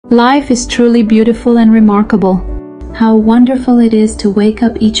Life is truly beautiful and remarkable. How wonderful it is to wake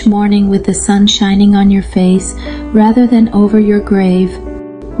up each morning with the sun shining on your face rather than over your grave.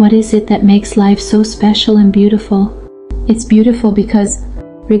 What is it that makes life so special and beautiful? It's beautiful because,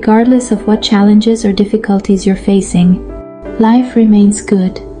 regardless of what challenges or difficulties you're facing, life remains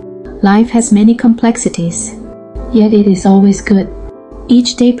good. Life has many complexities, yet it is always good.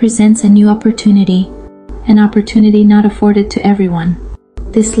 Each day presents a new opportunity, an opportunity not afforded to everyone.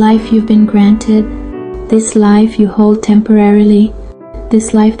 This life you've been granted, this life you hold temporarily,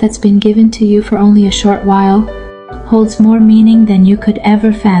 this life that's been given to you for only a short while, holds more meaning than you could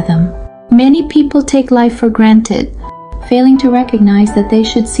ever fathom. Many people take life for granted, failing to recognize that they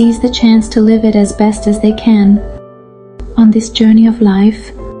should seize the chance to live it as best as they can. On this journey of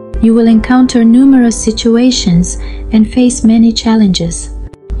life, you will encounter numerous situations and face many challenges.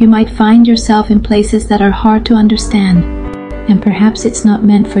 You might find yourself in places that are hard to understand, and perhaps it's not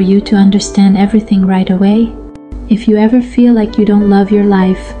meant for you to understand everything right away. If you ever feel like you don't love your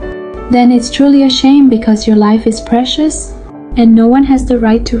life, then it's truly a shame, because your life is precious and no one has the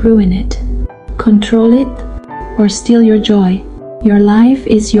right to ruin it, control it, or steal your joy. Your life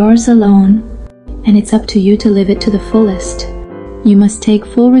is yours alone, and it's up to you to live it to the fullest. You must take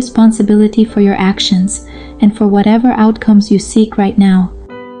full responsibility for your actions and for whatever outcomes you seek right now.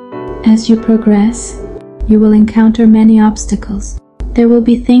 As you progress, you will encounter many obstacles. There will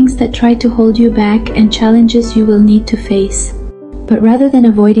be things that try to hold you back and challenges you will need to face. But rather than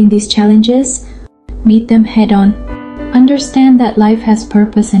avoiding these challenges, meet them head-on. Understand that life has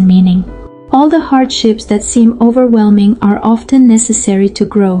purpose and meaning. All the hardships that seem overwhelming are often necessary to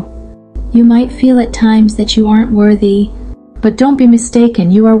grow. You might feel at times that you aren't worthy, but don't be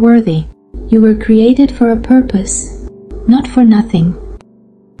mistaken, you are worthy. You were created for a purpose, not for nothing.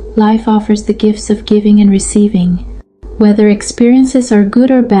 Life offers the gifts of giving and receiving. Whether experiences are good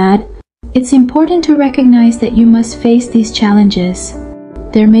or bad, it's important to recognize that you must face these challenges.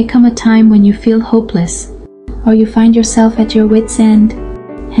 There may come a time when you feel hopeless, or you find yourself at your wit's end,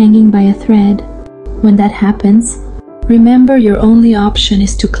 hanging by a thread. When that happens, remember your only option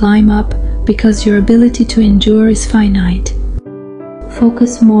is to climb up, because your ability to endure is finite.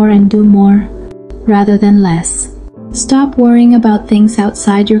 Focus more and do more, rather than less. Stop worrying about things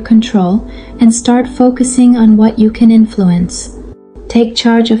outside your control and start focusing on what you can influence. Take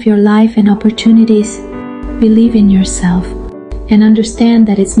charge of your life and opportunities. Believe in yourself and understand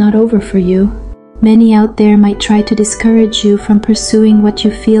that it's not over for you. Many out there might try to discourage you from pursuing what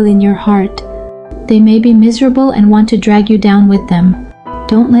you feel in your heart. They may be miserable and want to drag you down with them.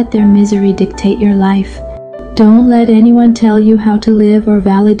 Don't let their misery dictate your life. Don't let anyone tell you how to live or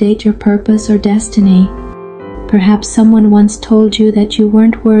validate your purpose or destiny. Perhaps someone once told you that you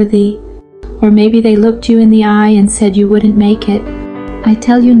weren't worthy, or maybe they looked you in the eye and said you wouldn't make it. I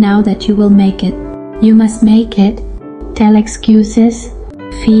tell you now that you will make it. You must make it. Tell excuses,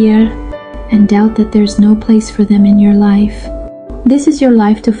 fear, and doubt that there's no place for them in your life. This is your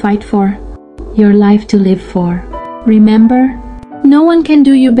life to fight for, your life to live for. Remember, no one can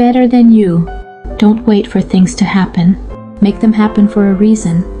do you better than you. Don't wait for things to happen. Make them happen for a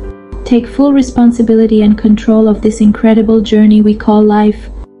reason. Take full responsibility and control of this incredible journey we call life.